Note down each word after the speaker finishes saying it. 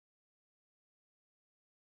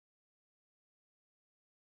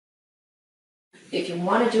if you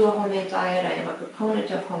want to do a homemade diet, I am a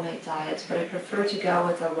proponent of homemade diets, but I prefer to go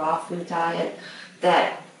with a raw food diet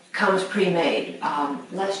that comes pre-made.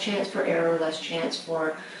 Less chance for error, less chance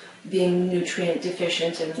for being nutrient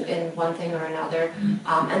deficient in one thing or another.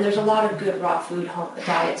 And there's a lot of good raw food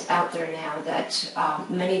diets out there now that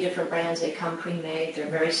many different brands, they come pre-made. They're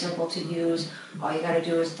very simple to use. All you got to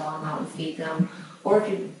do is thaw them out and feed them. Or if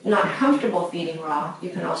you're not comfortable feeding raw,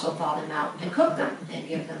 you can also thaw them out and cook them and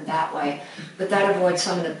give them that way. But that avoids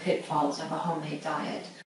some of the pitfalls of a homemade diet.